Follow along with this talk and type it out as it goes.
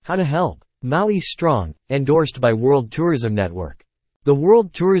How to help. Maui Strong, endorsed by World Tourism Network. The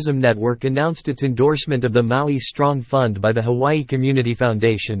World Tourism Network announced its endorsement of the Maui Strong Fund by the Hawaii Community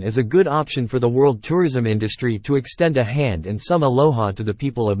Foundation as a good option for the world tourism industry to extend a hand and some aloha to the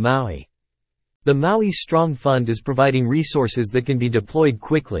people of Maui. The Maui Strong Fund is providing resources that can be deployed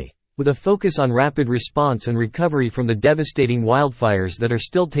quickly, with a focus on rapid response and recovery from the devastating wildfires that are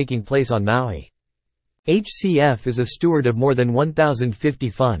still taking place on Maui. HCF is a steward of more than 1,050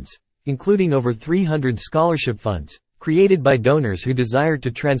 funds, including over 300 scholarship funds, created by donors who desire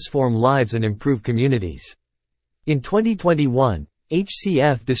to transform lives and improve communities. In 2021,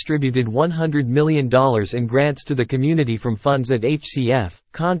 HCF distributed $100 million in grants to the community from funds at HCF,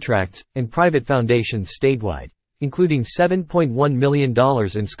 contracts, and private foundations statewide, including $7.1 million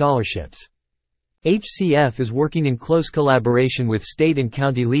in scholarships. HCF is working in close collaboration with state and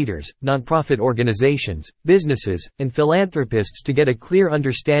county leaders, nonprofit organizations, businesses, and philanthropists to get a clear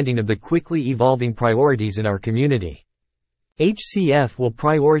understanding of the quickly evolving priorities in our community. HCF will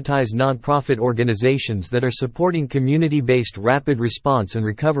prioritize nonprofit organizations that are supporting community-based rapid response and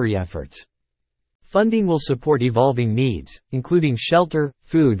recovery efforts. Funding will support evolving needs, including shelter,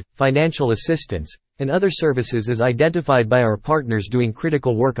 food, financial assistance, and other services as identified by our partners doing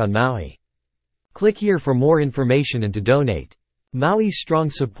critical work on Maui. Click here for more information and to donate. Maui Strong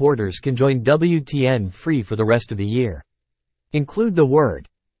supporters can join WTN free for the rest of the year. Include the word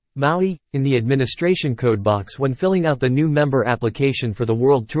Maui in the administration code box when filling out the new member application for the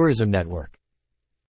World Tourism Network.